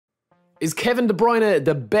Is Kevin De Bruyne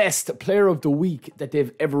the best player of the week that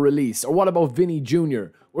they've ever released? Or what about Vini Jr?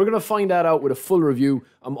 We're going to find that out with a full review.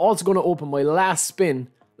 I'm also going to open my last spin.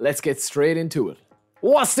 Let's get straight into it.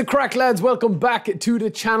 What's the crack, lads? Welcome back to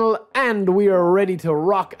the channel, and we are ready to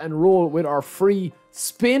rock and roll with our free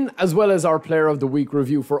spin as well as our player of the week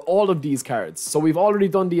review for all of these cards. So we've already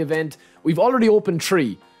done the event. We've already opened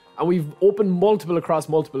 3. And we've opened multiple across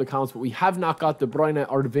multiple accounts, but we have not got De Bruyne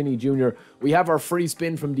or the Vini Jr. We have our free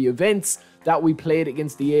spin from the events that we played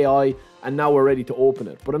against the AI, and now we're ready to open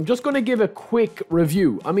it. But I'm just going to give a quick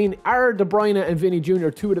review. I mean, are De Bruyne and Vini Jr.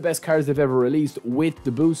 two of the best cards they've ever released with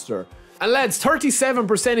the booster? And lads,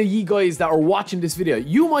 37% of ye guys that are watching this video,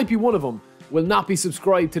 you might be one of them, will not be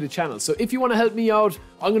subscribed to the channel. So if you want to help me out,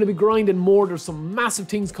 I'm going to be grinding more. There's some massive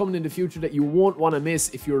things coming in the future that you won't want to miss.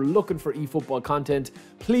 If you're looking for eFootball content,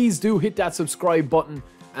 please do hit that subscribe button,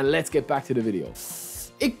 and let's get back to the video.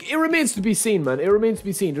 It remains to be seen, man. It remains to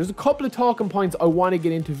be seen. There's a couple of talking points I want to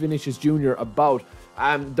get into Vinicius Jr. about.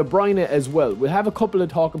 De Bruyne as well. We'll have a couple of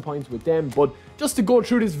talking points with them, but just to go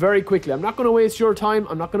through this very quickly, I'm not going to waste your time.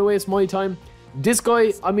 I'm not going to waste my time. This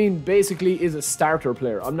guy, I mean, basically is a starter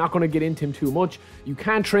player. I'm not going to get into him too much. You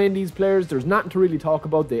can't train these players. There's nothing to really talk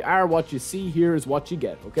about. They are what you see. Here is what you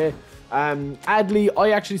get, okay? Adley,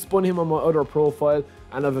 I actually spun him on my other profile,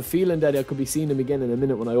 and I have a feeling that I could be seeing him again in a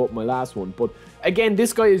minute when I open my last one. But again,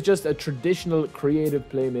 this guy is just a traditional creative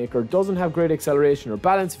playmaker. Doesn't have great acceleration or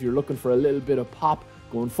balance if you're looking for a little bit of pop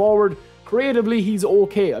going forward. Creatively, he's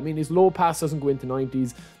okay. I mean, his low pass doesn't go into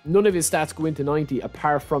 90s. None of his stats go into 90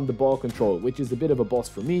 apart from the ball control, which is a bit of a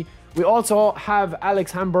bust for me. We also have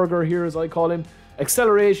Alex Hamburger here, as I call him.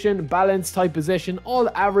 Acceleration, balance, tight possession, all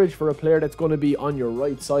average for a player that's going to be on your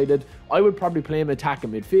right-sided. I would probably play him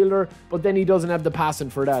attacking midfielder, but then he doesn't have the passing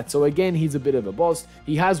for that. So again, he's a bit of a bust.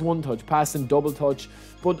 He has one-touch passing, double touch,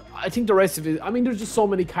 but I think the rest of it, I mean, there's just so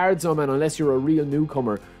many cards now, man, unless you're a real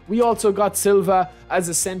newcomer. We also got Silva as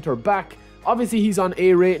a centre-back. Obviously, he's on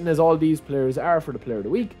A rating, as all these players are for the player of the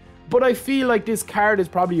week. But I feel like this card is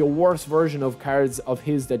probably a worse version of cards of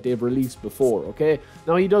his that they've released before, okay?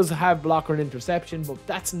 Now, he does have blocker and interception, but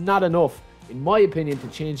that's not enough, in my opinion, to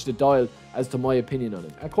change the dial as to my opinion on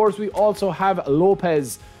him. Of course, we also have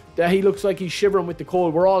Lopez. That he looks like he's shivering with the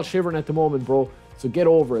cold. We're all shivering at the moment, bro. So get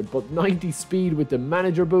over it. But 90 speed with the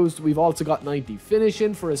manager boost. We've also got 90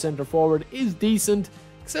 finishing for a centre forward. Is decent.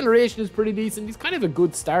 Acceleration is pretty decent. He's kind of a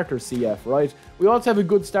good starter CF, right? We also have a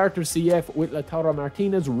good starter CF with Lautaro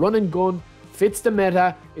Martinez. Run and gun, fits the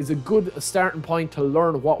meta, is a good starting point to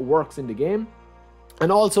learn what works in the game.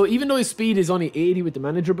 And also, even though his speed is only 80 with the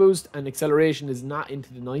manager boost and acceleration is not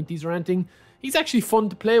into the 90s or anything, he's actually fun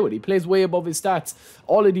to play with. He plays way above his stats.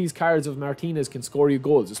 All of these cards of Martinez can score you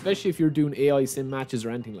goals, especially if you're doing AI sim matches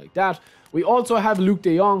or anything like that. We also have Luke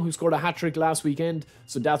de Jong, who scored a hat-trick last weekend,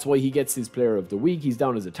 so that's why he gets his player of the week. He's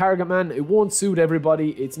down as a target man. It won't suit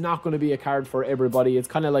everybody. It's not going to be a card for everybody. It's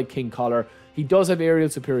kind of like King Collar. He does have aerial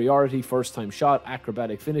superiority, first-time shot,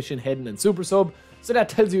 acrobatic finishing, heading, and super sub. So that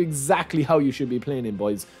tells you exactly how you should be playing him,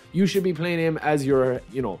 boys. You should be playing him as your,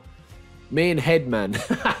 you know, main head man.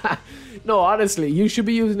 No, honestly, you should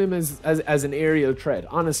be using him as an aerial threat,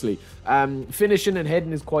 honestly. Finishing and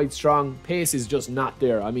heading is quite strong. Pace is just not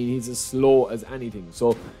there. I mean, he's as slow as anything.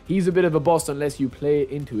 So he's a bit of a bust unless you play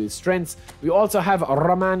into his strengths. We also have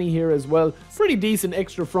Ramani here as well. Pretty decent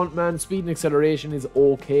extra front man. Speed and acceleration is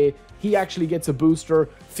okay. He actually gets a booster.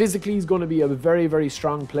 Physically, he's going to be a very, very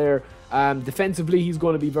strong player. Defensively, he's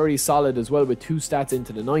going to be very solid as well with 2 stats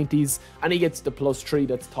into the 90s, and he gets the +3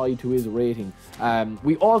 that's tied to his rating.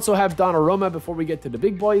 We also have Donnarumma before we get to the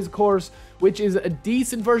big boys, of course, which is a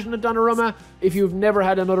decent version of Donnarumma if you've never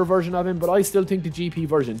had another version of him, but I still think the GP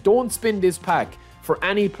version. Don't spin this pack for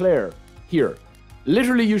any player here.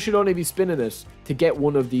 Literally, you should only be spinning it to get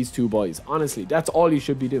one of these 2 boys. Honestly, that's all you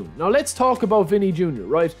should be doing. Now, let's talk about Vini Jr,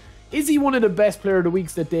 right? Is he one of the best player of the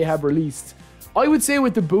weeks that they have released? I would say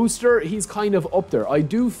with the booster, he's kind of up there. I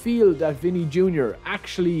do feel that Vini Jr.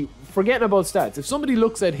 actually, forgetting about stats, if somebody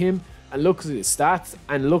looks at him and looks at his stats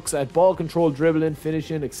and looks at ball control, dribbling,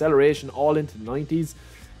 finishing, acceleration, all into the 90s,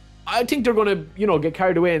 I think they're going to, you know, get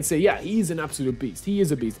carried away and say, yeah, he's an absolute beast. He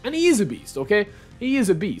is a beast. And he is a beast, okay? He is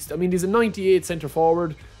a beast. I mean, he's a 98 centre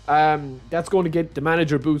forward. That's going to get the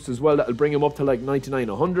manager boost as well. That'll bring him up to like 99,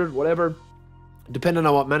 100, whatever, depending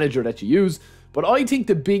on what manager that you use. But I think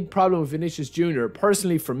the big problem with Vinicius Jr.,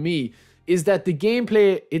 personally for me, is that the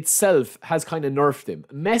gameplay itself has kind of nerfed him.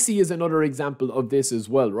 Messi is another example of this as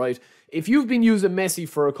well, right? If you've been using Messi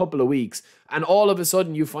for a couple of weeks and all of a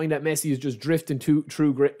sudden you find that Messi is just drifting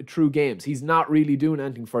through games, he's not really doing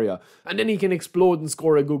anything for you, and then he can explode and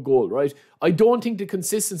score a good goal, right? I don't think the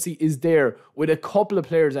consistency is there with a couple of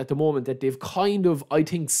players at the moment that they've kind of, I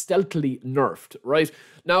think, stealthily nerfed, right?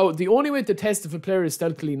 Now, the only way to test if a player is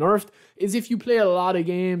stealthily nerfed is if you play a lot of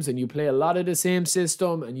games and you play a lot of the same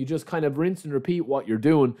system and you just kind of rinse and repeat what you're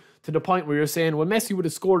doing to the point where you're saying, well, Messi would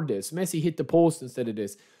have scored this. Messi hit the post instead of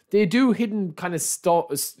this. They do hidden kind of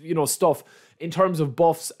stuff in terms of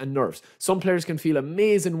buffs and nerfs. Some players can feel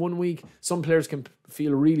amazing one week. Some players can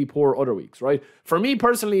feel really poor other weeks, right? For me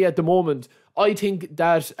personally at the moment, I think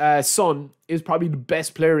that Son is probably the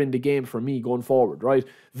best player in the game for me going forward, right?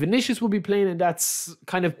 Vinicius will be playing in that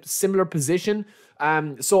kind of similar position.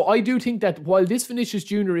 So I do think that while this Vinicius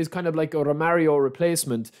Jr. is kind of like a Romario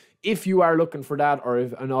replacement, if you are looking for that, or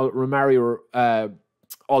if an Romario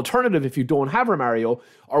alternative if you don't have Romario,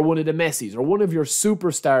 or one of the Messis, or one of your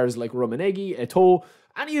superstars like Romaneggi, Eto'o,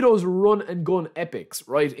 any of those run and gun epics,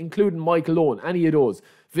 right? Including Michael Owen, any of those.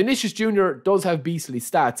 Vinicius Jr. does have beastly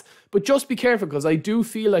stats, but just be careful because I do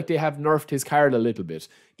feel like they have nerfed his card a little bit.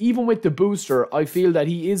 Even with the booster, I feel that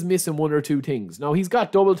he is missing one or two things. Now, he's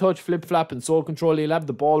got double touch, flip flap, and soul control. He'll have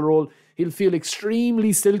the ball roll. He'll feel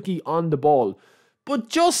extremely silky on the ball. But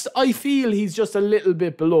just, I feel he's just a little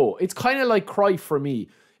bit below. It's kind of like Cruyff for me.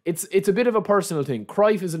 It's a bit of a personal thing.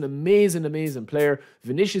 Cruyff is an amazing, amazing player.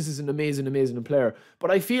 Vinicius is an amazing, amazing player. But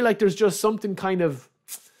I feel like there's just something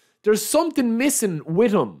there's something missing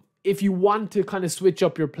with him if you want to kind of switch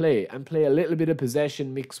up your play and play a little bit of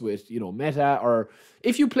possession mixed with, meta. Or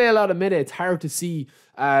if you play a lot of meta, it's hard to see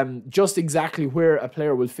just exactly where a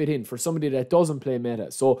player will fit in for somebody that doesn't play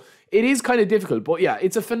meta. So it is kind of difficult. But yeah,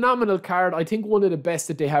 it's a phenomenal card. I think one of the best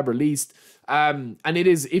that they have released. And it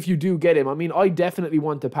is, if you do get him, I mean, I definitely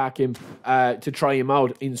want to pack him to try him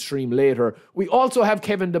out in stream later. We also have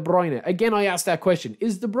Kevin De Bruyne. Again, I asked that question.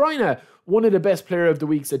 Is De Bruyne one of the best player of the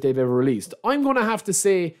weeks that they've ever released? I'm going to have to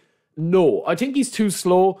say no. I think he's too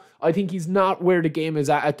slow. I think he's not where the game is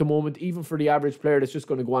at the moment, even for the average player that's just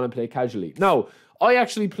going to go on and play casually. Now, I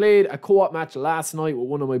actually played a co-op match last night with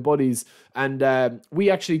one of my buddies, and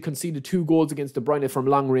we actually conceded 2 goals against De Bruyne from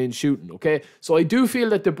long-range shooting, okay? So I do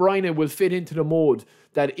feel that De Bruyne will fit into the mode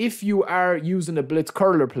that if you are using a blitz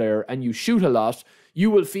curler player and you shoot a lot,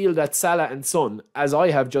 you will feel that Salah and Son, as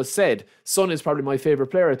I have just said, Son is probably my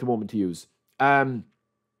favourite player at the moment to use.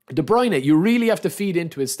 De Bruyne, you really have to feed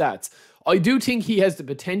into his stats. I do think he has the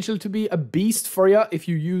potential to be a beast for you if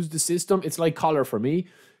you use the system. It's like Collar for me.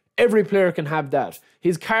 Every player can have that.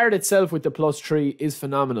 His card itself with the +3 is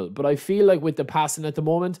phenomenal, but I feel like with the passing at the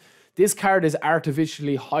moment, this card is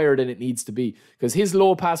artificially higher than it needs to be because his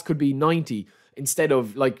low pass could be 90 instead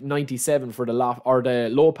of like 97 for the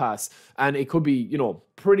low pass, and it could be,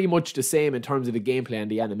 pretty much the same in terms of the gameplay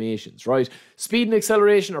and the animations, right? Speed and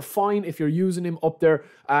acceleration are fine if you're using him up there,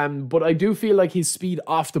 but I do feel like his speed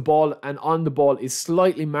off the ball and on the ball is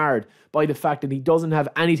slightly marred by the fact that he doesn't have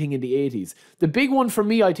anything in the 80s. The big one for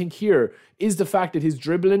me, I think, here is the fact that his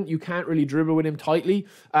dribbling, you can't really dribble with him tightly,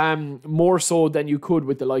 more so than you could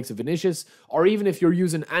with the likes of Vinicius, or even if you're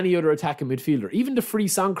using any other attacking midfielder. Even the free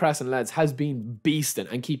Sandkrassen lads has been beasting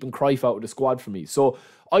and keeping Cruyff out of the squad for me. So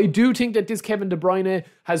I do think that this Kevin De Bruyne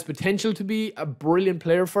has potential to be a brilliant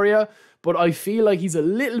player for you, but I feel like he's a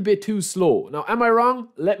little bit too slow. Now, am I wrong?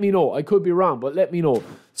 Let me know. I could be wrong, but let me know.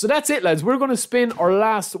 So that's it, lads. We're going to spin our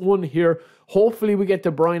last one here. Hopefully we get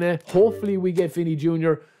De Bruyne. Hopefully we get Vini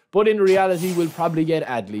Jr. But in reality, we'll probably get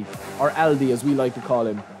Adli, or Aldi as we like to call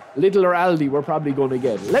him. Little or Aldi, we're probably going to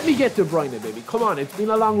get. Let me get De Bruyne, baby. Come on, it's been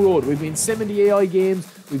a long road. We've been simming the AI games.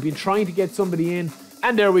 We've been trying to get somebody in.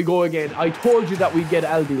 And there we go again. I told you that we'd get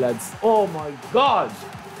Aldi, lads. Oh my God.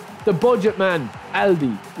 The budget man,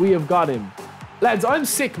 Aldi. We have got him. Lads, I'm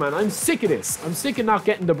sick, man. I'm sick of this. I'm sick of not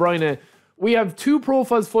getting De Bruyne. We have 2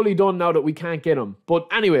 profiles fully done now that we can't get them. But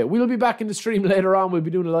anyway, we'll be back in the stream later on. We'll be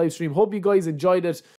doing a live stream. Hope you guys enjoyed it.